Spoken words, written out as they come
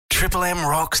Triple M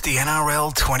rocks the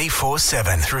NRL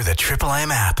 24/7 through the Triple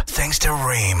M app. Thanks to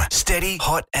Ream. Steady,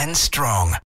 hot and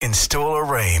strong. Install a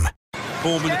Ream.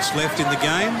 4 minutes left in the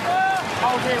game.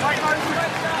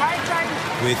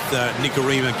 With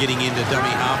Nikorima getting into dummy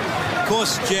half. Of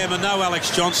course, Jammer, no Alex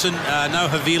Johnson, no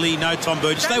Havili, no Tom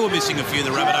Burgess. They were missing a few of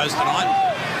the Rabbitohs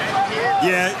tonight.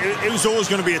 Yeah, it was always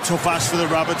going to be a tough ask for the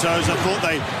Rabbitohs. I thought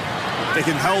they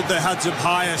can hold their heads up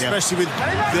high, especially with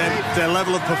their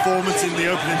level of performance in the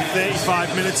opening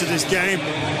 35 minutes of this game.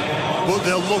 But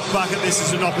they'll look back at this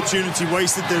as an opportunity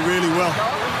wasted. They really will.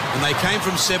 And they came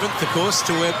from 7th, of course,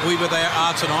 to where they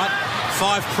are tonight.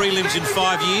 5 prelims in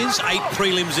 5 years, 8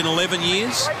 prelims in 11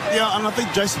 years. Yeah, and I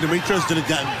think Jason Dimitrios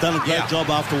done a great job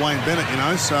after Wayne Bennett, you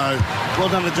know. So well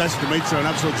done to Jason Dimitrios, an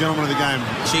absolute gentleman of the game.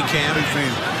 Cheekham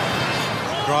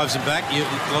drives him back.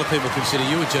 A lot of people consider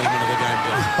you a gentleman of the game,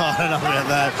 John. I don't know about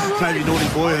that. Maybe naughty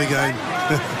boy of the game.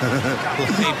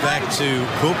 Feed back to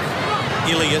Cook,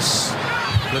 Ilias,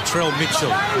 Latrell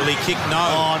Mitchell. Will he kick? No.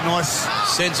 Oh, nice.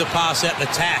 Sends a pass out to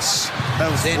Tass.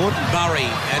 That was then good. Murray,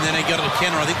 and then he got it to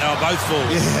Kenner. I think they were both full.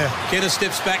 Yeah. Kenner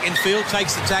steps back in field,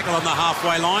 takes the tackle on the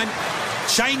halfway line.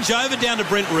 Change over down to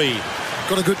Brent Reid.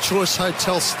 Got a good choice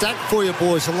hotel stat for you,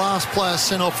 boys. The last player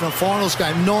sent off in a finals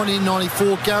game,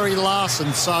 1994, Gary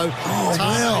Larson. So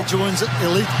Tane joins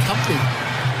elite company.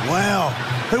 Wow.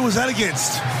 Who was that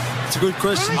against? It's a good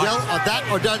question, Del. That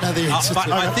I don't know the answer to.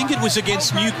 I think it was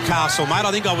against Newcastle, mate.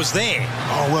 I think I was there.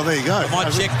 Oh, well, there you go. I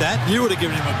might check that. You would have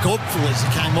given him a gobful as he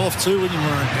came off too, wouldn't you,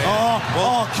 Maroon?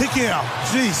 Kick out.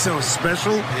 Jeez, that was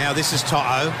special. Now this is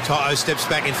Toto. Toto steps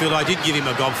back in field. I did give him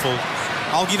a gobful.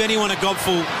 I'll give anyone a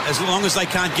gobful as long as they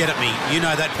can't get at me. You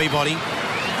know that, Peabody.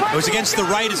 It was against the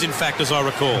Raiders, in fact, as I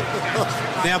recall.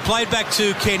 Now played back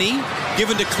to Kenny,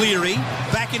 given to Cleary.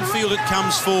 Back in field it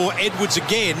comes for Edwards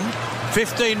again.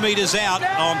 15 metres out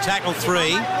on tackle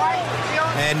 3.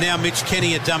 And now Mitch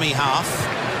Kenny at dummy half.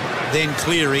 Then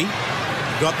Cleary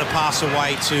got the pass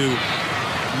away to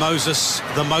Moses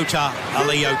the Motor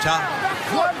Aliota.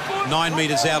 9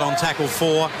 metres out on tackle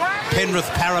 4. Penrith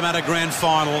Parramatta grand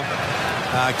final.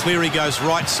 Cleary goes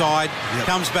right side,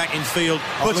 comes back in field,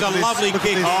 puts a lovely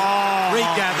kick,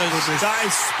 regathers. That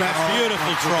is special.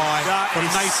 Beautiful try from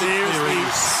Nathan Cleary.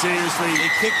 Seriously.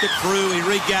 He kicked it through, he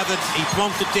regathered, he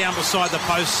plonked it down beside the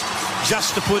post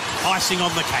just to put icing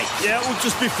on the cake. Yeah, well,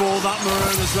 just before that,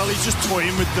 Maroon as well, he's just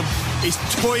toying with them. He's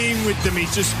toying with them. He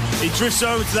drifts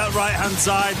over to that right-hand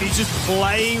side. He's just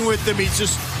playing with them. He's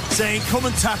just saying, come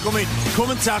and tackle me,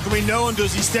 come and tackle me. No one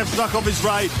does. He steps back off his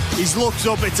right. He looks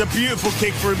up. It's a beautiful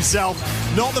kick for himself.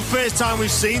 Not the first time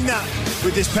we've seen that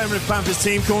with this Penrith Panthers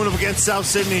team coming up against South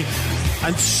Sydney.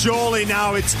 And surely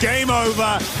now it's game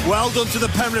over. Well done to the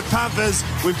Penrith Panthers.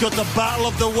 We've got the Battle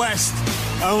of the West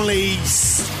only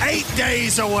 8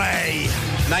 days away.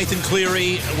 Nathan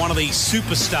Cleary, one of the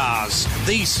superstars,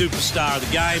 the superstar of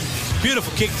the game.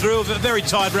 Beautiful kick through of a very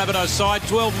tired Rabbitohs side.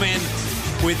 12 men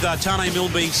with Tane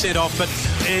Milne being sent off, but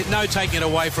no taking it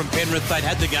away from Penrith. They'd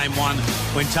had the game won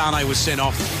when Tane was sent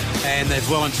off, and they've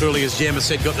well and truly, as Gemma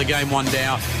said, got the game won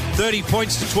down. 30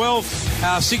 points to 12,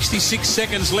 66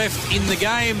 seconds left in the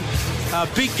game.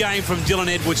 Big game from Dylan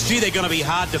Edwards. Gee, they're going to be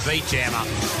hard to beat, Jammer.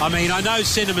 I mean, I know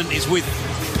sentiment is with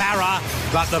Para,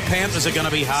 but the Panthers are going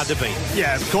to be hard to beat.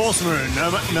 Yeah, of course, Maroon.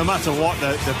 No matter what,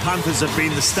 the Panthers have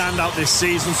been the standout this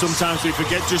season. Sometimes we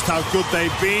forget just how good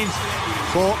they've been.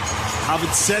 But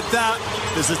having said that,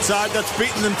 there's a side that's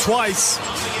beaten them twice,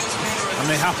 and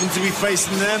they happen to be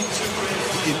facing them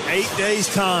in 8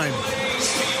 days' time.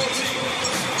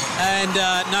 And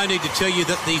no need to tell you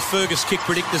that the Fergus kick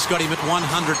predictor's got him at 100%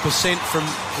 from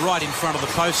right in front of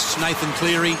the posts. Nathan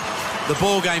Cleary. The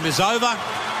ball game is over,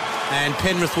 and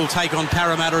Penrith will take on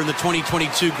Parramatta in the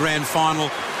 2022 grand final.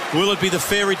 Will it be the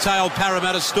fairy tale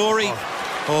Parramatta story,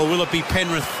 or will it be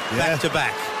Penrith back to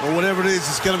back? Well, whatever it is,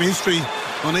 it's going to be history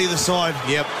on either side.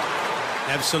 Yep,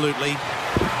 absolutely.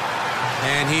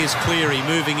 And here's Cleary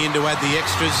moving in to add the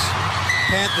extras.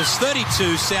 Panthers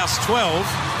 32, Souths 12.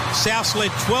 Souths led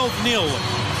 12-0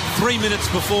 3 minutes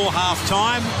before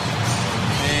half-time.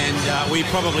 And we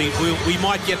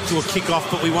might get to a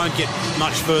kick-off, but we won't get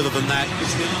much further than that.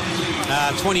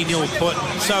 20-0 put.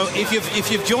 So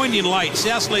if you've joined in late,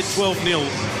 Souths led 12-0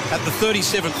 at the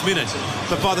 37th minute.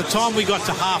 But by the time we got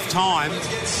to half-time,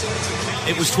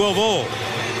 it was 12-all.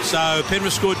 So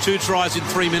Penrith scored 2 tries in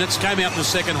 3 minutes, came out in the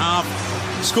second half,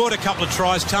 scored a couple of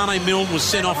tries. Tane Milne was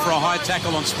sent off for a high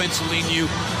tackle on Spencer Leniu,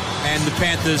 and the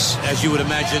Panthers, as you would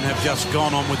imagine, have just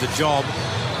gone on with the job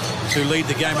to lead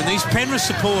the game. And these Penrith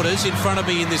supporters in front of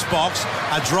me in this box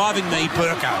are driving me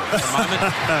Perko at the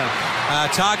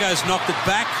moment. Targo's knocked it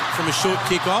back from a short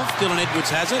kick-off. Dylan Edwards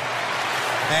has it.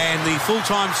 And the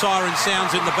full-time siren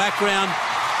sounds in the background.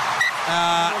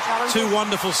 Two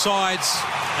wonderful sides,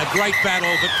 a great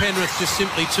battle, but Penrith just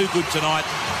simply too good tonight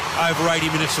over 80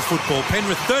 minutes of football.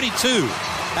 Penrith 32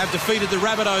 have defeated the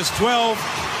Rabbitohs 12.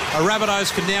 The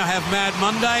Rabbitohs can now have Mad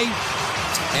Monday.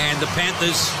 And the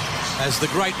Panthers, as the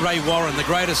great Ray Warren, the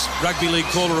greatest rugby league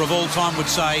caller of all time, would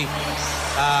say,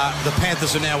 the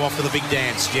Panthers are now off for the big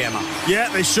dance, Jammer. Yeah,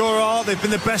 they sure are. They've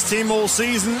been the best team all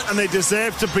season and they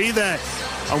deserve to be there.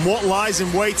 And what lies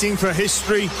in waiting for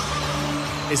history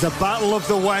is the Battle of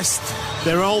the West.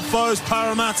 Their old foes,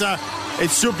 Parramatta. It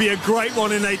should be a great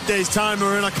one in 8 days' time,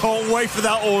 and I can't wait for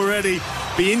that already.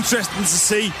 Be interesting to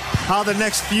see how the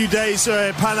next few days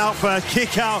pan out for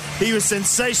Kickout. He was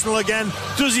sensational again.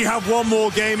 Does he have one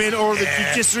more game in, or are the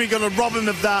judiciary going to rob him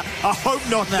of that? I hope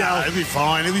not. No, he'll be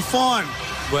fine. He'll be fine.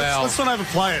 Well, let's not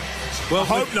overplay it. Well, I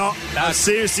hope not. I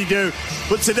seriously do.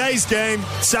 But today's game,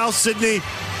 South Sydney,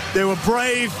 they were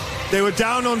brave. They were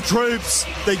down on troops.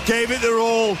 They gave it their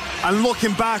all. And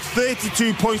looking back,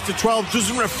 32 points to 12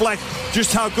 doesn't reflect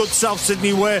just how good South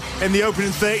Sydney were in the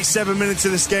opening 37 minutes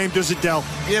of this game, does it, Del?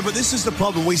 Yeah, but this is the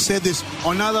problem. We said this.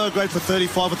 I know they were great for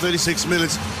 35 or 36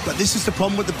 minutes, but this is the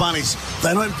problem with the Bunnies.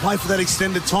 They don't play for that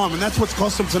extended time, and that's what's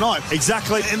cost them tonight.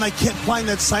 Exactly. And they kept playing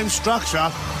that same structure.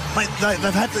 Mate,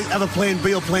 they've had to have a plan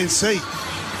B or plan C.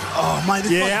 Oh, mate.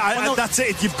 That's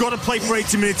it. You've got to play for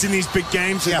 80 minutes in these big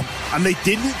games. Yeah. And they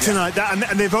didn't tonight.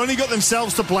 And they've only got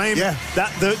themselves to blame. Yeah.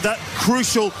 That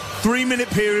crucial 3-minute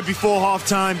period before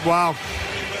half-time. Wow.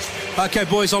 OK,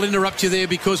 boys, I'll interrupt you there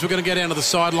because we're going to go down to the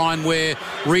sideline where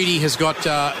Reedy has got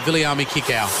Viliami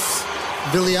Kikau.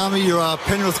 Viliami, your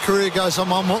Penrith career goes on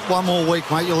one more week,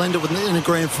 mate. You'll end it in a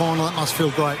grand final. That must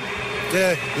feel great.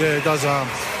 Yeah, it does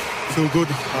feel good.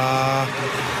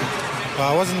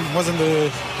 Wasn't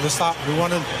the start we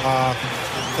wanted.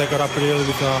 They got up pretty early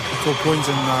with 12 points,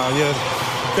 and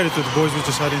credit to the boys we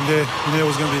just had in there. We knew it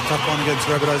was going to be a tough one against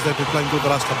Rabbitohs. They've been playing good the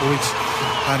last couple of weeks,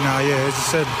 and as I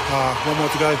said, one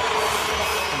more to go.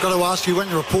 I've got to ask you, when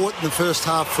you report in the first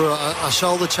half for a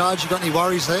shoulder charge, you got any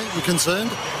worries there? You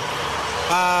concerned?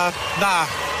 Nah.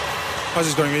 I was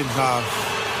just going in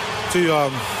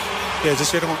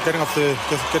just getting off the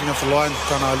line,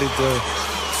 trying to lead the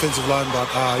defensive line, but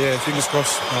fingers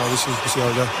crossed. We'll see how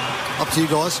we go. Up to you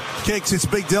guys. Kicks, it's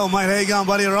Big Del, mate. How you going,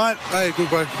 buddy? All right? Hey, good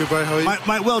bro. How are you?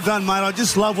 Mate, well done, mate. I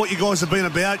just love what you guys have been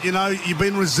about. You know, you've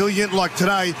been resilient. Like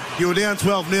today, you were down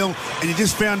 12-0 and you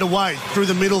just found a way through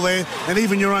the middle there. And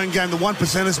even your own game, the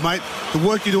 1%ers, mate, the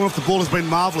work you're doing off the ball has been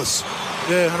marvellous.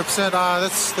 Yeah, 100%.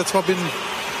 That's what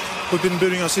we've been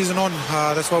building our season on.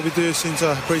 That's what we do since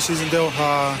pre-season, Del.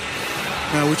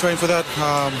 We train for that.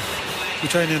 We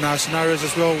train in scenarios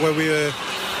as well where we're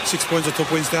 6 points or 2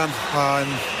 points down.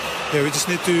 We just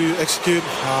need to execute,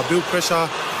 build pressure,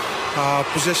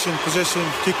 possession,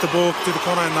 kick the ball to the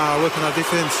corner and work on our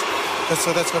defence.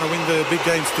 That's going to win the big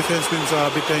games. Defence wins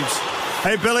big games.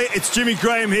 Hey, Billy, it's Jimmy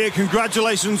Graham here.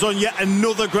 Congratulations on yet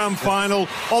another grand final.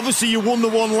 Obviously, you won the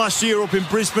one last year up in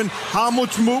Brisbane. How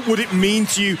much more would it mean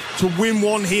to you to win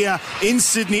one here in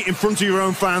Sydney in front of your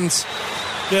own fans?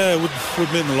 Yeah, it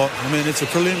would mean a lot. I mean, it's a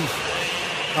prelim.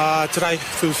 Today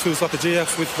feels like a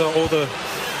GF with all the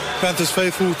Panthers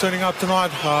faithful turning up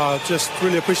tonight. Just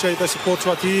really appreciate their support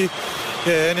throughout the year.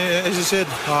 Yeah, and as you said,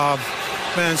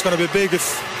 it's going to be big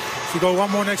if we go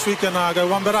one more next week and go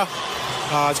one better.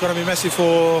 It's going to be messy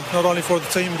for not only for the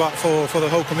team but for the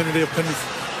whole community of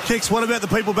Penrith. Kicks, what about the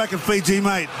people back in Fiji,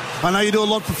 mate? I know you do a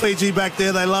lot for Fiji back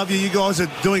there. They love you. You guys are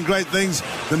doing great things,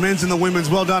 the men's and the women's.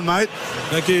 Well done, mate.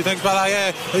 Thank you. Thanks, brother.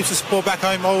 Yeah, heaps of support back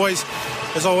home always.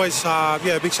 As always,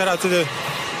 big shout out to the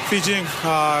Fijian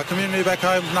community back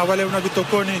home. Nā wale una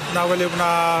bitokoni, nā wale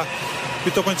una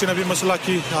bitokoni tina bi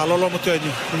masalaki, lolo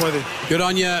mutuani. Good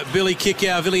on you, Billy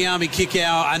Kikau, Viliami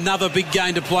Kikau. Another big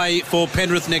game to play for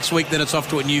Penrith next week, then it's off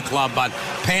to a new club. But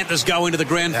Panthers go into the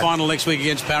grand final next week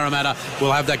against Parramatta.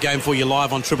 We'll have that game for you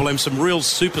live on Triple M. Some real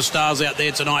superstars out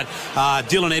there tonight.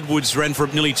 Dylan Edwards ran for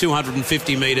nearly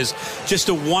 250 metres. Just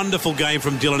a wonderful game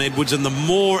from Dylan Edwards, and the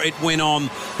more it went on,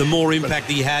 the more impact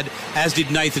he had, as did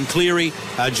Nathan Cleary,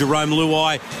 Jerome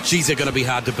Luai. Geez, they're going to be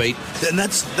hard to beat. And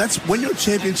that's when you're a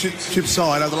championship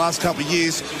side over the last couple of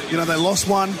years. You know, they lost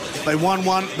one, they won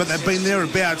one, but they've been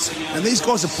thereabouts. And these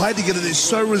guys have played together. They're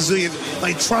so resilient.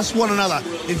 They trust one another.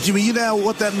 And Jimmy, you know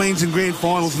what that means in grand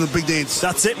finals and the big dance.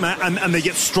 That's it, man. And they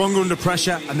get stronger under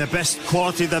pressure. And the best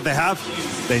quality that they have,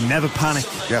 they never panic.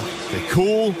 Yeah. They're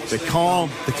cool, they're calm,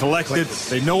 they're collected.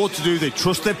 They know what to do. They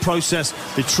trust their process.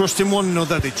 They trust in one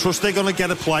another. They trust they're going to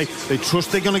get a play. They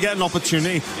trust they're going to get an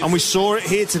opportunity. And we saw it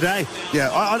here today. Yeah.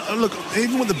 I look,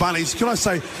 even with the Bunnies, can I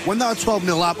say, when they were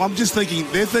 12-0 up. I'm just thinking,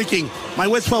 they're thinking, mate,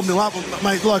 we're 12-0 up,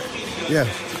 mate, like, yeah.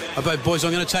 But boys,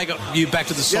 I'm going to take you back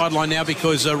to the sideline now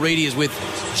because Reedy is with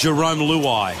Jerome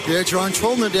Luai. Yeah, Jerome,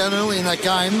 12-0 down early in that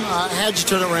game. How'd you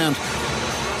turn it around?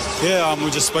 Yeah,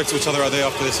 we just spoke to each other out there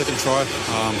after the second try.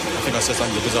 I think I said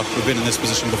something to Bizza. We've been in this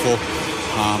position before.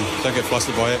 Don't get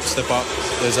flustered by it. Step up.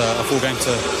 There's a full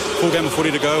game of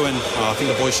footy to go, and I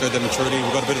think the boys showed their maturity. We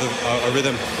got a bit of a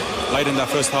rhythm late in that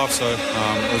first half, so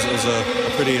it was a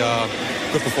pretty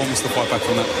good performance to fight back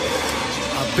from that.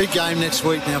 A big game next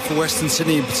week now for Western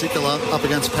Sydney in particular, up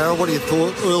against Para. What are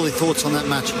your early thoughts on that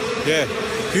match? Yeah,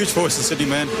 huge for Western Sydney,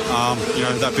 man.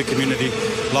 That big community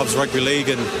loves rugby league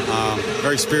and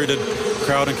very spirited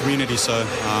crowd and community. So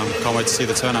can't wait to see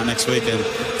the turnout next week, and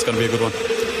it's going to be a good one.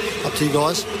 Up to you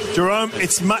guys. Jerome,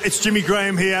 it's Jimmy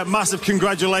Graham here. Massive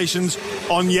congratulations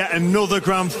on yet another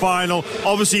grand final.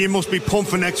 Obviously, you must be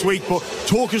pumped for next week, but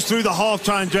talk us through the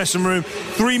half-time dressing room.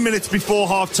 3 minutes before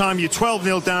half-time, you're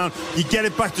 12-0 down. You get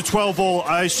it back to 12-all.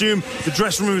 I assume the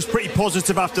dressing room was pretty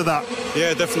positive after that.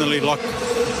 Yeah, definitely. Like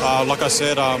I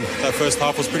said, that first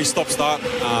half was pretty stop-start.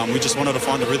 We just wanted to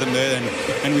find the rhythm there,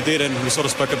 and we did, and we sort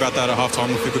of spoke about that at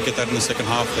half-time. If we could get that in the second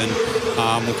half, then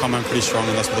we'll come home pretty strong,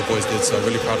 and that's what the boys did, so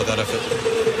really proud of that effort.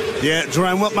 Yeah,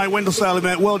 Jerome, mate, Wendell Staley,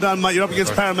 mate, well done, mate. You're up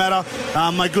against Parramatta.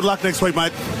 Mate, good luck next week,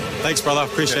 mate. Thanks, brother.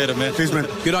 Appreciate it, man. Cheers, man.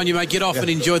 Good on you, mate. Get off and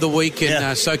enjoy the week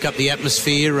and soak up the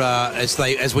atmosphere.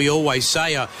 As we always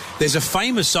say, there's a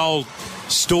famous old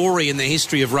story in the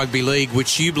history of rugby league,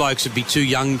 which you blokes would be too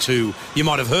young to. You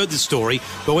might have heard the story,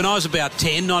 but when I was about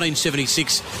 10,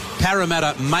 1976,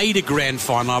 Parramatta made a grand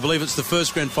final. I believe it's the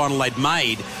first grand final they'd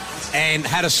made, and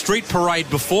had a street parade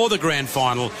before the grand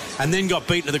final and then got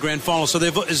beaten at the grand final. So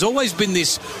there's always been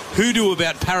this hoodoo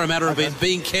about Parramatta about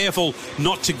being careful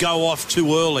not to go off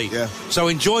too early. Yeah. So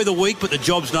enjoy the week, but the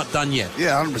job's not done yet.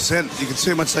 Yeah, 100%. You can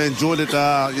see how much they enjoyed it,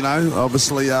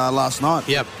 obviously last night.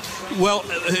 Yep. Well,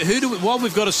 while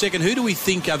we've got a second, who do we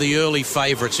think are the early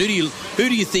favourites? Who do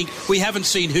you think? We haven't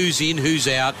seen who's in, who's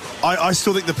out. I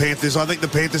still think the Panthers. I think the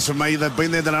Panthers, for me, they've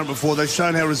been there, done it before. They've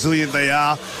shown how resilient they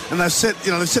are, and they've set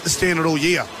the standard all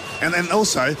year. And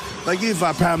also, they give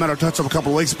Parramatta a touch-up a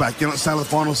couple of weeks back, at the start of the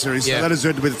final series, so they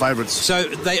deserve to be the favourites. So,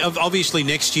 they obviously,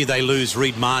 next year they lose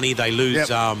Reed Marnie, they lose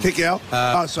Kikau,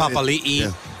 Papali'i.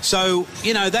 Yeah. So,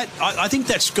 I think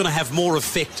that's going to have more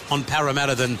effect on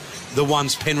Parramatta than the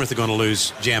ones Penrith are going to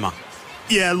lose, Jammer.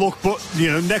 Yeah, look, but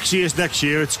next year's next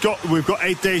year. We've got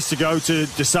 8 days to go to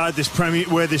decide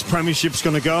where this premiership's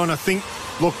going to go, and I think,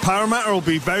 look, Parramatta will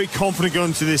be very confident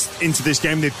going into this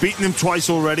game. They've beaten them twice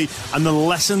already, and the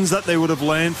lessons that they would have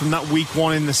learned from that week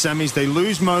one in the semis. They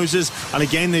lose Moses, and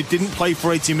again, they didn't play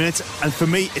for 80 minutes. And for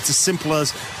me, it's as simple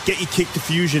as get your kick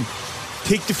diffusion.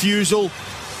 Kick diffusal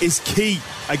is key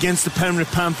against the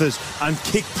Penrith Panthers, and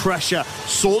kick pressure.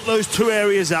 Sort those two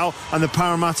areas out, and the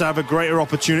Parramatta have a greater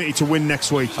opportunity to win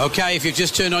next week. Okay, if you've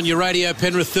just turned on your radio,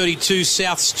 Penrith 32,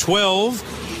 Souths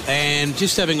 12, and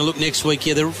just having a look next week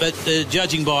here,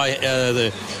 judging by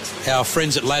our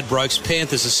friends at Ladbrokes,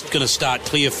 Panthers are going to start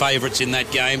clear favourites in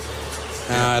that game.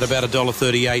 At about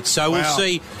 $1.38. So we'll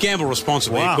see. Gamble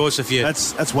responsibly, of course.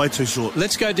 That's way too short.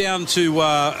 Let's go down to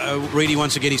Reedy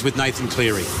once again. He's with Nathan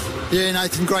Cleary. Yeah,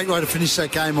 Nathan, great way to finish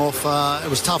that game off. It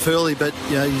was tough early, but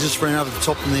you just ran over the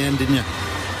top in the end, didn't you?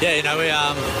 Yeah,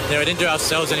 we didn't do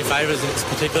ourselves any favours,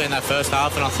 particularly in that first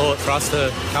half. And I thought for us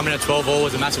to come in at 12-all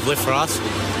was a massive lift for us.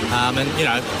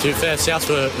 To be fair, Souths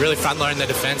were really front-loading their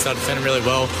defence. They defended really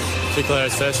well, particularly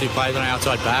those first few plays on our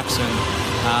outside backs. And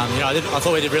I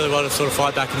thought we did really well to sort of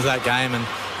fight back into that game, and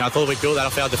I thought we'd build that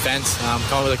off our defence, come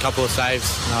up with a couple of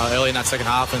saves early in that second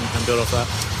half and build off that.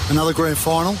 Another grand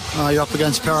final. You're up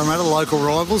against Parramatta, local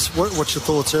rivals. What's your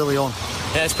thoughts early on?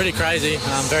 Yeah, it's pretty crazy.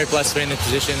 I'm very blessed to be in this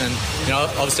position, and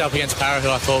obviously up against Para, who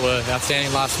I thought were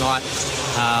outstanding last night.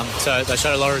 So they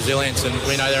showed a lot of resilience, and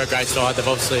we know they're a great side. They've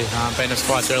obviously beaten us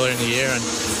twice earlier in the year, and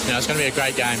it's going to be a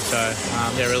great game. So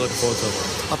really looking forward to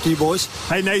it. Up to you, boys.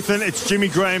 Hey, Nathan, it's Jimmy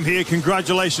Graham here.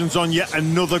 Congratulations on yet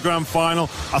another grand final.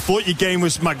 I thought your game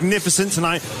was magnificent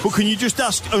tonight, but can I just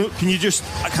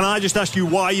ask you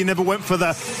why you never went for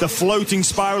the floating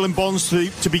spiralling bonds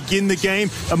to begin the game,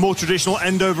 a more traditional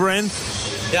end over end?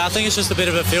 Yeah, I think it's just a bit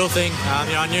of a feel thing.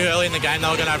 I knew early in the game they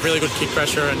were going to have really good kick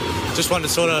pressure, and just wanted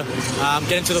to sort of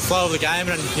get into the flow of the game.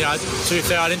 And to be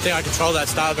fair, I didn't think I controlled that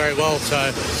start very well. So,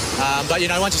 but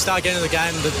once you start getting into the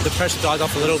game, the pressure dies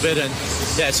off a little bit, and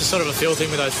it's just sort of a feel thing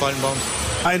with those floating bombs.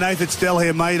 Hey, Nathan, it's Del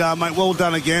here, mate. Mate, well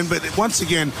done again. But once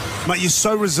again, mate, you're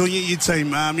so resilient, your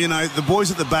team. You know, the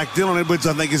boys at the back, Dylan Edwards,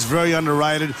 I think, is very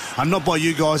underrated. Not by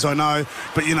you guys, I know.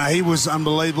 But, you know, he was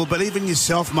unbelievable. But even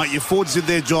yourself, mate, your forwards did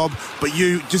their job. But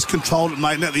you just controlled it,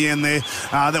 mate. And at the end there,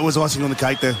 that was icing on the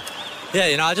cake there. Yeah,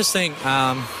 you know, I just think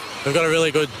we've got a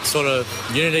really good sort of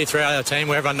unity throughout our team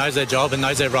where everyone knows their job and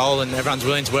knows their role and everyone's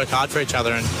willing to work hard for each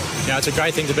other. And, you know, it's a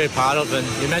great thing to be a part of. And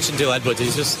you mentioned Dylan Edwards.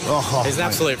 He's just he's an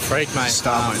absolute freak, mate.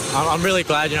 Star, mate. I'm really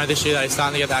glad, you know, this year that he's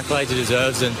starting to get the accolades he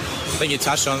deserves. And I think you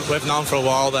touched on, we've known for a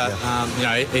while that, you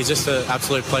know, he's just an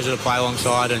absolute pleasure to play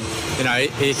alongside. And, you know,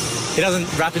 he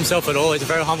doesn't wrap himself at all. He's a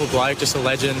very humble bloke, just a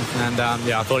legend. And,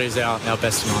 yeah, I thought he was our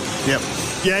best tonight. Yep.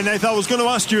 Yeah, Nathan, I was going to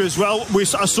ask you as well. I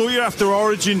saw you after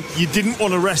Origin. You didn't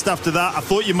want to rest after that. I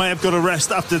thought you may have got a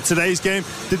rest after today's game.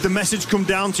 Did the message come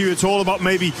down to you at all about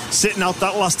maybe sitting out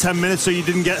that last 10 minutes so you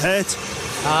didn't get hurt?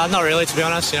 Not really, to be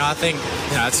honest. You know, I think,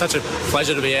 you know, it's such a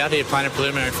pleasure to be out here playing a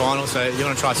preliminary final, so you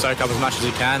want to try to soak up as much as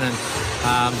you can.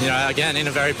 And, you know, again, in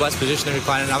a very blessed position to be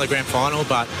playing another grand final,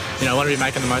 but, you know, want to be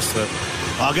making the most of it.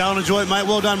 I'll go and enjoy it, mate.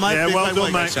 Well done, mate. Yeah, well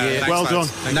done, mate. Yeah, well done.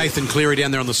 Nathan Cleary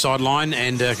down there on the sideline,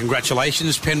 and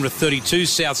congratulations. Penrith 32,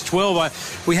 Souths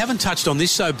 12. We haven't touched on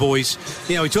this, though, boys.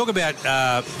 You know, we talk about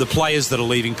the players that are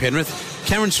leaving Penrith.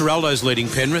 Cameron Ciraldo's leading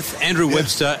Penrith. Andrew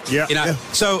Webster. Yeah. You know,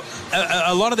 so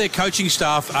a lot of their coaching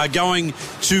staff are going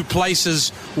to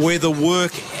places where the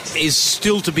work is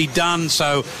still to be done.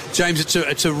 So, James,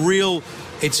 it's a real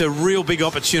big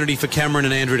opportunity for Cameron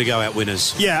and Andrew to go out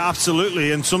winners. Yeah,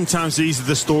 absolutely. And sometimes these are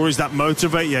the stories that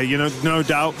motivate you. You know, no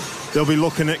doubt they'll be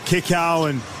looking at Kickow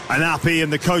and Appy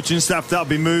and the coaching staff that'll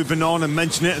be moving on and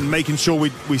mentioning it and making sure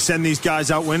we send these guys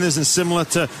out winners. And similar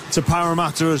to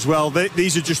Parramatta as well.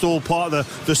 These are just all part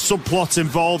of the subplots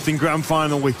involved in grand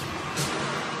final week.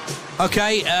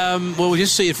 Okay, well, we'll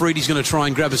just see if Reedy's going to try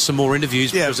and grab us some more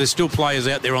interviews because there's still players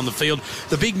out there on the field.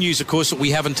 The big news, of course, that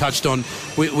we haven't touched on,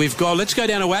 we've got, let's go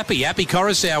down to Appy. Appy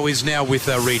Coruscant is now with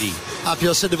Reedy. Appy,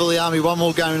 I said to Billy Army, one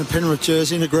more game in a Penrith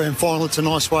jersey in a grand final. It's a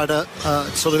nice way to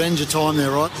sort of end your time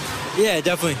there, right? Yeah,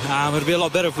 definitely. It'll be a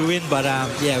lot better if we win, but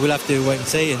yeah, we'll have to wait and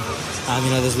see. And, you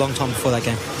know, there's a long time before that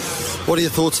game. What are your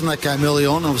thoughts on that game early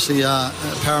on? Obviously,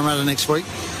 Parramatta next week.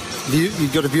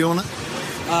 You've got a view on it?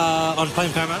 On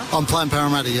playing Parramatta? I'm playing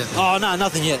Parramatta, yeah. Oh, no,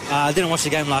 nothing yet. I didn't watch the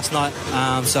game last night,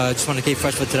 so I just want to keep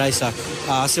fresh for today. So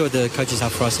I'll see what the coaches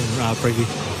have for us in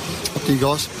preview. Up to you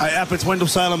guys. Hey, App, it's Wendell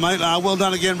Saylor, mate. Well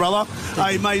done again, brother.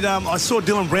 Hey, mate, I saw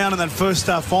Dylan Brown in that first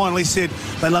final. He said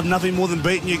they love nothing more than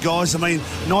beating you guys. I mean,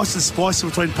 nice and spicy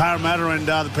between Parramatta and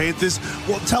the Panthers.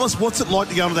 Well, tell us, what's it like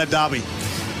to go into that derby?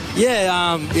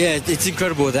 Yeah, it's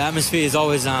incredible. The atmosphere is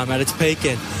always at its peak,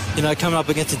 and you know, coming up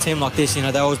against a team like this, you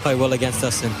know, they always play well against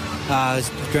us, and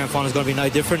grand final is going to be no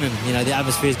different, and you know, the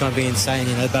atmosphere is going to be insane.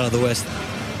 You know, the Battle of the West.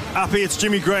 Happy, it's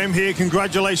Jimmy Graham here.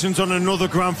 Congratulations on another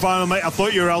grand final, mate. I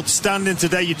thought you were outstanding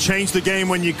today. You changed the game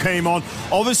when you came on.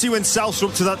 Obviously, when Souths were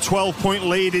up to that 12-point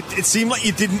lead, it seemed like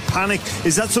you didn't panic.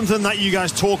 Is that something that you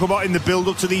guys talk about in the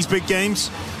build-up to these big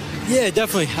games? Yeah,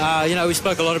 definitely. You know, we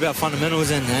spoke a lot about fundamentals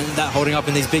and that holding up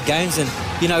in these big games, and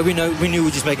you know, we knew we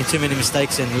were just making too many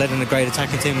mistakes and letting a great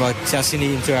attacking team like South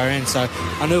Sydney into our end. So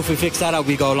I knew if we fix that up,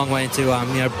 we go a long way into you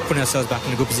know, putting ourselves back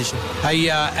in a good position. Hey,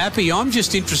 Appy, I'm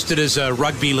just interested as a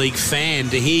rugby league fan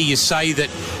to hear you say that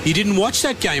you didn't watch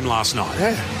that game last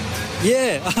night.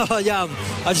 Yeah,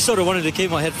 I just sort of wanted to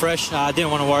keep my head fresh. I didn't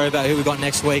want to worry about who we got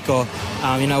next week or,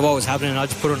 you know, what was happening. I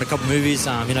just put on a couple of movies,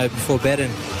 you know, before bed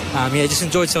and, yeah, just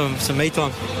enjoyed some me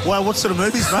time. Well, what sort of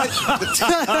movies, mate?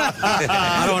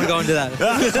 I don't want to go into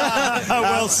that.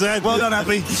 Well said. Well done,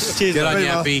 Appy. Cheers, good on you,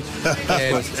 Appy.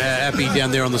 Appy down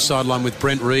there on the sideline with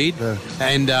Brent Reed. Yeah.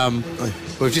 And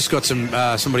we've just got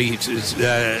somebody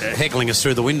heckling us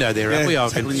through the window there, haven't we?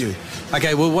 Heckling you.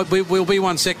 Okay, well, we'll be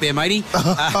one sec there, matey.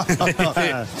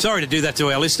 Sorry to do that to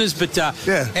our listeners, but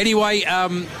anyway,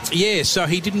 so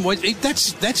he didn't watch.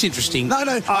 That's interesting. No,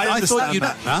 I thought you'd.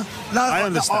 I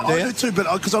understand. I do too, but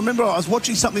because I remember I was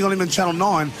watching something on him on Channel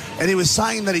 9, and he was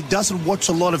saying that he doesn't watch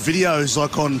a lot of videos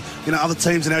like on, you know, other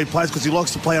teams and how he plays because he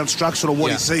likes to play unstructured or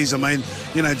what he sees. I mean,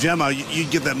 you know, Jamo, you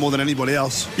get that more than anybody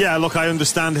else. Yeah, look, I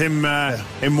understand him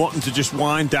wanting to just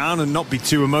wind down and not be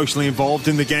too emotionally involved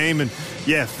in the game, and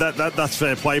yeah, that's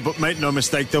fair play. But make no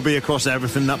mistake, they'll be across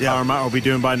everything that Parramatta will be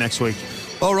doing by next week.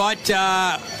 All right,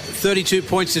 32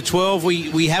 points to 12.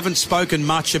 We haven't spoken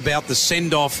much about the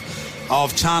send-off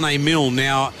of Tane Milne.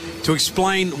 Now, to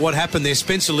explain what happened there,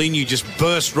 Spencer Leniu just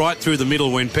burst right through the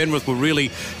middle when Penrith were really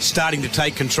starting to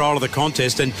take control of the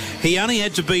contest, and he only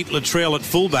had to beat Latrell at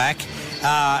fullback,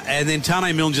 and then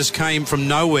Tane Milne just came from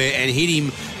nowhere and hit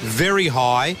him very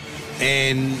high,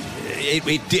 and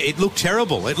it looked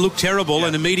terrible. It looked terrible,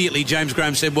 and immediately James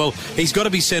Graham said, well, he's got to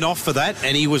be sent off for that,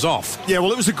 and he was off. Yeah,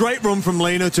 well, it was a great run from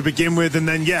Leno to begin with, and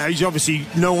then, he's obviously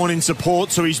no one in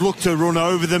support, so he's looked to run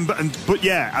over them. But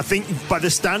I think by the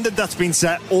standard that's been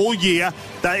set all year,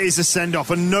 that is a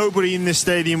send-off, and nobody in this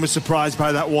stadium was surprised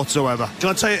by that whatsoever. Can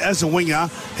I tell you, as a winger,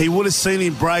 he would have seen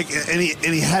him break, and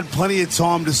he had plenty of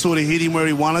time to sort of hit him where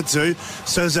he wanted to.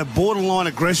 So there's a borderline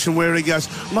aggression where he goes,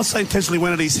 I'm not saying intentionally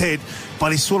went at his head,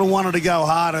 but he sort of wanted to go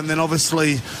hard, and then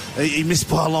obviously he missed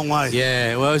by a long way.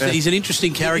 Yeah, well, he's an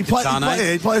interesting character,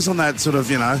 Tane. He plays on that sort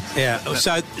of, Yeah,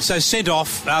 so sent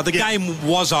off. The game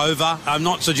was over. I'm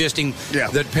not suggesting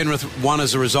that Penrith won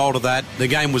as a result of that. The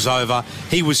game was over.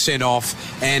 He was sent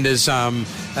off, and as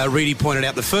Reedy pointed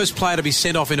out, the first player to be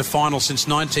sent off in a final since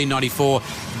 1994,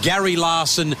 Gary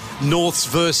Larson, Norths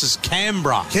versus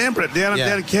Canberra. Down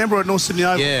in Canberra at North Sydney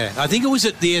Oval. Yeah, I think it was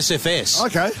at the SFS.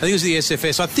 Okay. I think it was the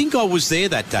SFS. I think I was there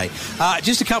that day.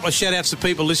 Just a couple of shout-outs to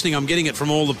people listening. I'm getting it from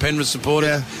all the Penrith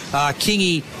supporters. Yeah.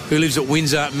 Kingy, who lives at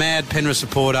Windsor, mad Penrith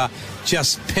supporter,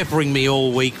 just peppering me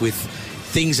all week with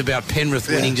things about Penrith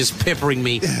winning, just peppering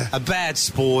me. A bad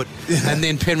sport, and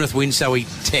then Penrith wins, so he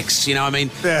texts.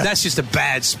 That's just a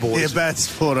bad sport. Yeah, bad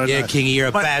sport. I know. Kingy, you're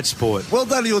a bad sport. Well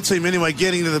done to your team anyway,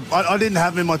 getting to the... I didn't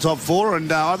have them in my top four, and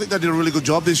I think they did a really good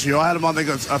job this year. I had them, I think,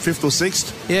 a fifth or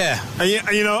sixth. Yeah.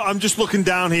 And, I'm just looking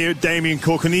down here at Damien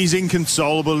Cook, and he's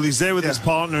inconsolable. He's there with his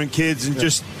partner and kids, and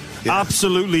just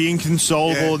absolutely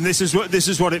inconsolable. And this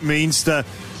is what it means to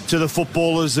the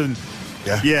footballers, and...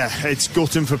 Yeah, it's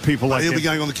gutting for people like him. He'll be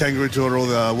going on the Kangaroo Tour or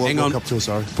the World Cup Tour,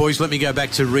 sorry. Boys, let me go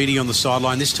back to Reedy on the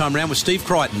sideline. This time round with Steve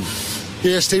Crichton.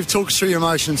 Yeah, Steve, talk us through your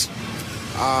emotions.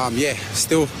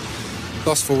 Still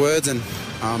lost for words, and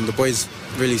the boys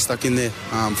really stuck in there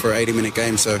for an 80-minute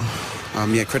game. So,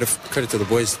 credit to the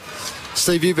boys.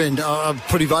 Steve, you've been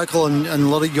pretty vocal and a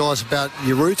lot of you guys about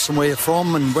your roots and where you're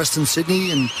from and Western Sydney,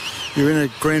 and you're in a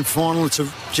grand final. It's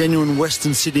a genuine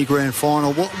Western Sydney grand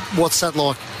final. What's that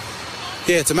like?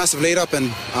 Yeah, it's a massive lead-up,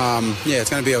 and it's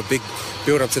going to be a big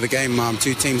build-up to the game.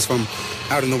 Two teams from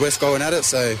out in the west going at it,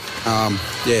 so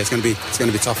it's going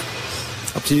to be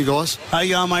tough. Up to you guys.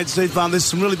 Hey, mate, Steve. There's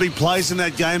some really big plays in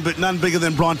that game, but none bigger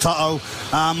than Brian To'o.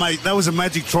 Mate, that was a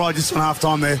magic try just on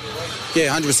half-time there.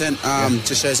 Yeah, 100%.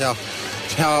 Just shows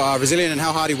how resilient and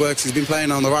how hard he works. He's been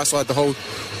playing on the right side the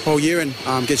whole year,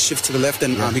 and gets shifted to the left,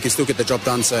 and he can still get the job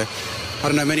done. So I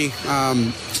don't know many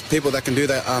people that can do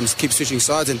that, keep switching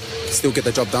sides and still get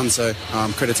the job done. So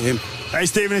credit to him. Hey,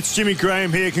 Stephen, it's Jimmy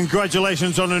Graham here.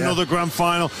 Congratulations on another grand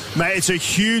final. Mate, it's a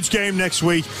huge game next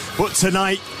week. But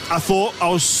tonight, I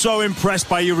was so impressed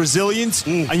by your resilience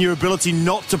and your ability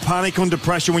not to panic under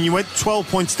pressure. When you went 12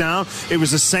 points down, it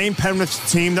was the same Penrith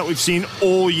team that we've seen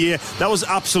all year. That was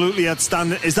absolutely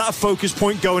outstanding. Is that a focus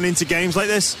point going into games like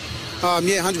this?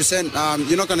 100%.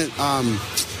 You're not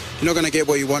going to get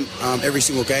what you want every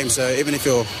single game. So even if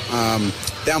you're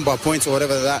down by points or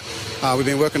whatever we've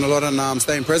been working a lot on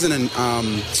staying present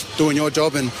and doing your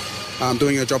job and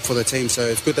doing your job for the team. So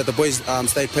it's good that the boys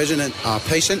stayed patient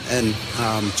and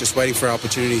just waiting for our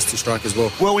opportunities to strike as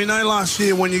well. Well, we know last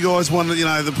year when you guys won,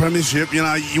 the premiership,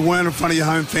 you weren't in front of your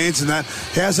home fans and that.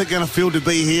 How's it going to feel to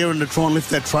be here and to try and lift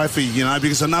that trophy?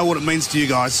 Because I know what it means to you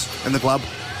guys and the club.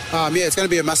 It's going to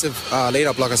be a massive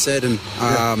lead-up, like I said, and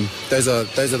those are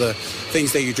the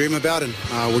things that you dream about, and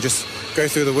we'll just go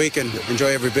through the week and enjoy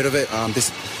every bit of it.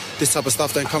 This type of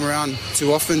stuff don't come around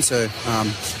too often, so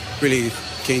really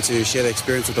keen to share the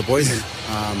experience with the boys and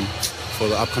for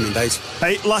the upcoming days.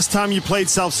 Hey, last time you played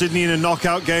South Sydney in a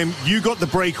knockout game, you got the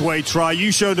breakaway try.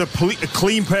 You showed a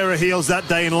clean pair of heels that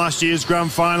day in last year's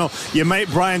grand final. Your mate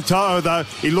Brian To'o, though,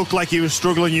 he looked like he was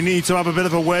struggling. You need to have a bit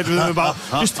of a word with him about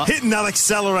just hitting that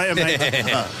accelerator, mate.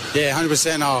 Yeah,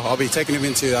 100%. I'll be taking him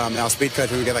into our speed coach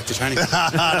when we get back to training.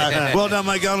 Well done,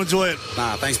 mate. Go and enjoy it.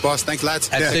 Thanks, boss. Thanks, lads.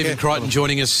 And Stephen Crichton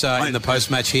joining us in the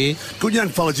post-match here. Good young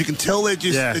fellas. You can tell they're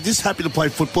just happy to play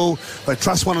football. They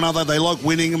trust one another. They like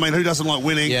winning. I mean, who doesn't like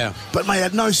winning? Yeah. But, mate,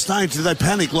 at no stage did they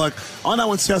panic. Like, I know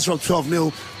when South Rock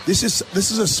 12-0, this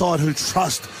is a side who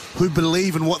trust, who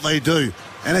believe in what they do.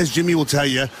 And as Jimmy will tell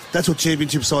you, that's what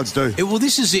championship sides do. Well,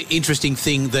 this is an interesting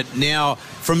thing that now,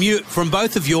 from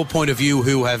both of your point of view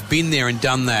who have been there and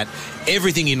done that,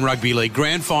 everything in rugby league,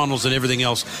 grand finals and everything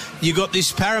else, you got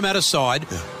this Parramatta side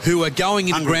who are going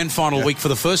into grand final week for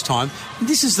the first time.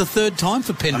 This is the third time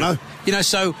for Penrith. I know.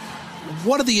 So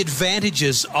what are the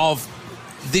advantages of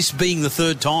this being the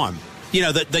third time?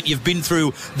 That you've been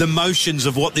through the motions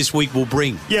of what this week will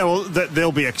bring. Yeah, well,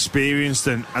 they'll be experienced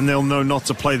and they'll know not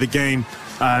to play the game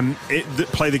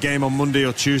play the game on Monday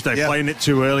or Tuesday. Yeah. Playing it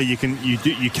too early, you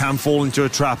can fall into a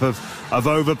trap of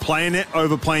overplaying it,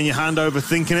 overplaying your hand,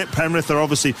 overthinking it. Penrith are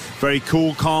obviously very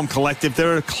cool, calm, collective.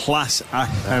 They're a class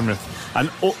act, Penrith. And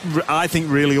I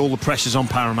think really all the pressure's on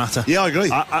Parramatta. Yeah, I agree.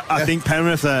 I think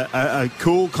Penrith are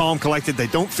cool, calm, collected. They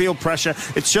don't feel pressure.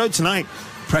 It showed tonight.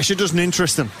 Pressure doesn't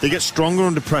interest them. They get stronger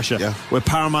under pressure. Yeah. Where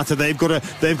Parramatta, they've got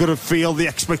to feel the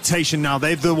expectation now.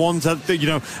 They're the ones that,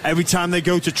 every time they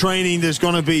go to training, there's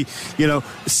going to be,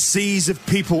 seas of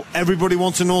people. Everybody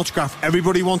wants an autograph.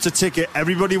 Everybody wants a ticket.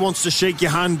 Everybody wants to shake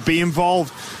your hand, be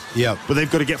involved. Yeah. But they've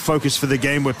got to get focused for the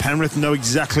game where Penrith know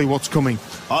exactly what's coming.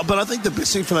 But I think the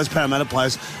best thing for those Parramatta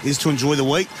players is to enjoy the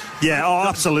week. Yeah,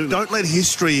 absolutely. Don't let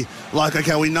history,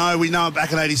 okay, we know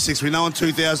back in 86, we know in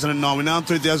 2009, we know in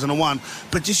 2001,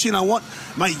 but just, you know what,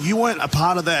 mate, you weren't a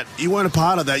part of that. You weren't a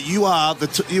part of that. You are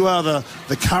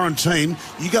the current team.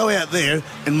 You go out there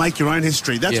and make your own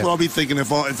history. That's what I'll be thinking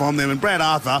if I'm them. And Brad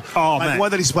Arthur, the way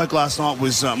that he spoke last night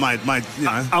was, mate,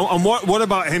 And what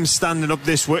about him standing up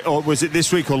this week, or was it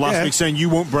this week or last week, saying you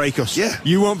won't break us? Yeah.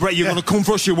 You won't break. You're going to come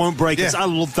for us. You won't break us. I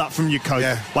love that from your coach.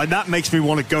 Yeah. That makes me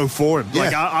want to go for him.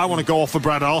 Yeah. I want to go off for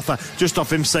Brad Arthur just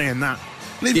off him saying that.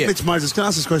 Mitch Moses, can I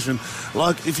ask this question?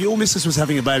 If your missus was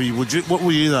having a baby, what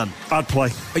would you done? I'd play.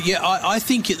 Yeah, I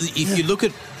think if you look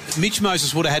at Mitch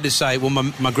Moses would have had to say, well,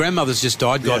 my grandmother's just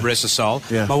died, God rest her soul.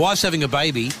 Yeah. My wife's having a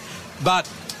baby, but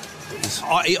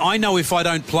I know if I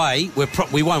don't play,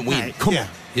 we won't win. Hey, come on.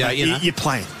 Yeah, you're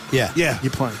playing. Yeah.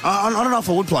 You're playing. I don't know if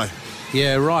I would play.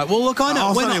 Yeah, right. Well, look, I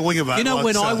know.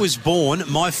 When I was born,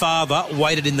 my father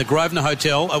waited in the Grosvenor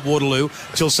Hotel at Waterloo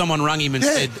till someone rang him and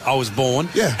said I was born,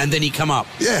 and then he come up.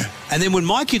 Yeah. And then when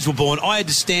my kids were born, I had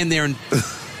to stand there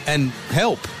and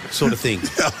help, sort of thing.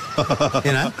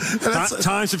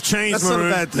 Times have changed. That's not a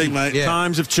bad thing, mate. Yeah.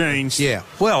 Times have changed. Yeah.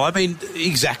 Well, I mean,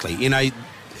 exactly.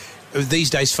 These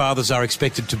days fathers are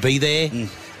expected to be there.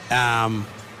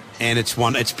 And it's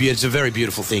a very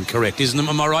beautiful thing, correct, isn't it?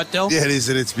 Am I right, Del? Yeah, it is.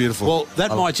 It's beautiful. Well, that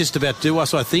might just about do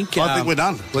us, I think. I think we're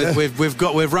done.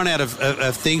 We've run out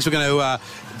of things. We're going to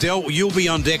Del, you'll be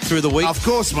on deck through the week. Of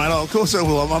course, mate. Of course I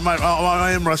will.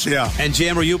 I am rushing out. And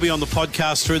Jamra, you'll be on the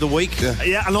podcast through the week.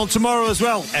 Yeah, and on tomorrow as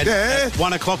well. At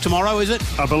 1 o'clock tomorrow, is it?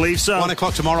 I believe so. 1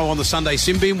 o'clock tomorrow on the Sunday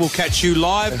Simbin. We'll catch you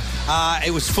live.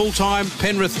 It was full-time.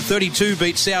 Penrith 32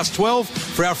 beat South 12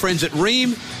 for our friends at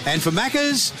Ream and for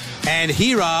Maccas. And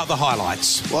here are the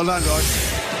highlights. Well done, guys.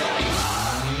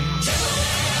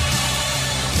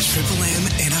 Triple M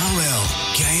NRL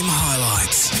game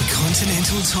highlights for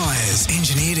Continental Tyres.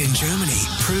 Engineered in Germany,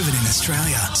 proven in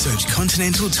Australia. Search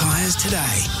Continental Tyres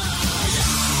today.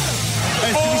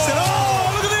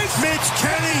 Look at this! Mitch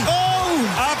Kenny!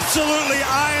 Absolutely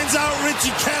irons out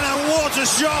Richie Kenner. What a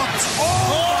shot!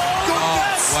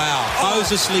 Goodness! Wow.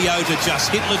 Moses Leota just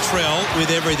hit Latrell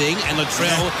with everything, and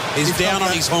Latrell is down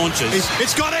on his haunches.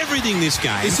 It's got everything, this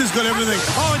game. This has got everything.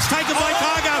 Oh, it's taken by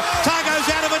Targo. Targo's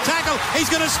out of a tackle.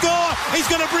 He's going to score. He's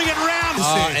going to bring it round.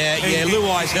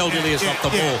 Luai's held Ilias off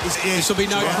the ball. This will be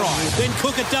no try. Then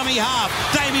Cook at dummy half.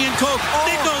 Damien Cook.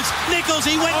 Nichols.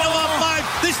 He went to offload.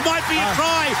 This might be a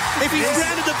try. If he's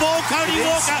grounded the ball, Cody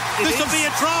Walker, this will be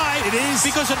a try. It is.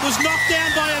 Because it was knocked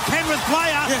down by a Penrith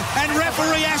player, and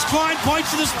referee Ash Klein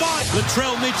points to the spot.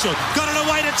 Latrell Mitchell got it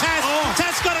away to Tass.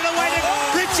 Tass got it away to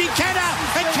Richie Kenner,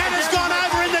 and Kenner's gone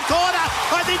over in the corner.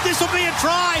 I think this will be a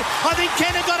try. I think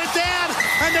Kenner got it down,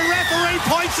 and the referee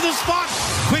points to the spot.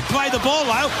 Quick play the ball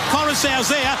though. Coruscant's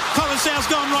there. Coruscant's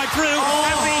gone right through.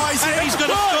 He's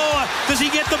going to score. Does he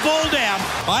get the ball down?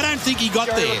 I don't think he got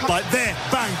there. Like there,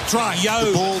 bang, try.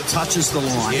 The ball touches the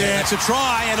line. Yeah, it's a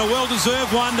try and a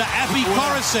well-deserved one to Appy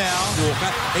Coruscant.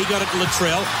 Walker, he got it to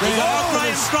Latrell.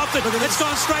 Graham's dropped it. It's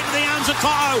gone straight to the arms of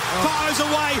To'o. To'o's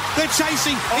away. They're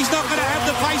chasing. He's not going to have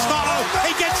the pace, To'o.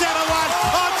 He gets out of one.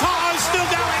 To'o's still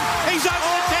going. He's over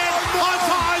the 10.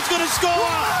 To'o's going to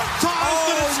score. To'o's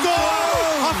going to score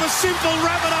off a simple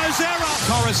Rabbitoh's error.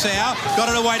 Coruscant got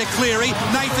it away to Cleary.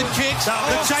 Nathan kicks.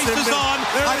 The chase is on.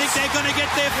 I think they're going to get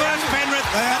there first, Penrith.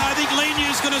 And I think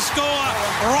Lenu's going to score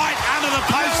right under the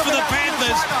post for the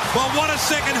Panthers. Well, what a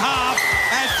second half.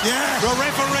 The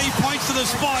referee points to the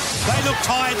spot. They look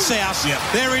tired, South.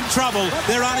 They're in trouble.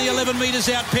 They're only 11 metres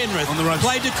out, Penrith. On the road.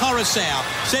 Played to Coruscant.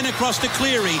 Sent across to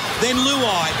Cleary. Then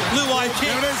Luai. Luai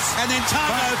kicks. And then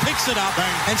Targo picks it up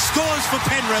and scores for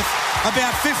Penrith.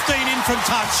 About 15 in from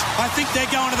touch. I think they're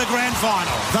going to the grand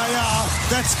final. They are.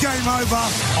 That's game over.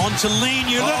 On to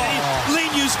Leniu.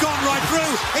 Leniu's gone right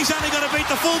through. He's only got to beat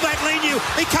the fullback, Leniu.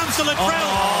 He comes to Latrell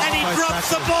and he drops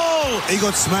the ball. He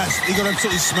got smashed. He got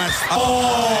absolutely smashed.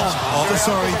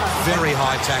 Sorry. Very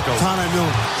high tackle. Tane Milne.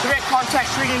 Direct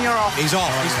contact treating your off. He's off.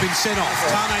 He's been sent off.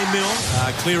 Tane Milne.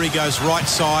 Cleary goes right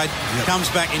side. Comes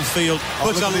back in field.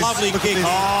 Puts a lovely kick.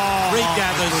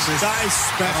 Regathers. That is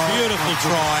special. Beautiful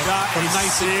try from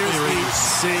Nathan Cleary.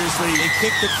 Seriously. He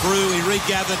kicked it through. He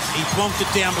regathered. He plonked it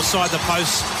down beside the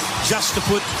post just to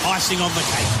put icing on the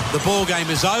cake. The ball game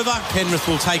is over. Penrith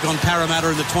will take on Parramatta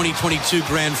in the 2022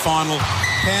 Grand Final.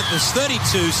 Panthers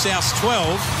 32, Souths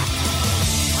 12.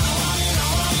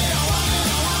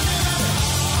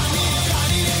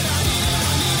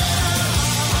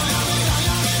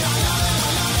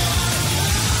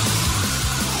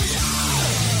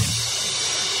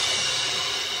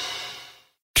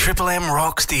 Triple M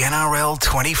rocks the NRL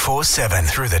 24/7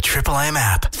 through the Triple M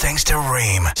app. Thanks to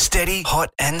Ream. Steady, hot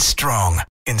and strong.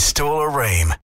 Install a Ream.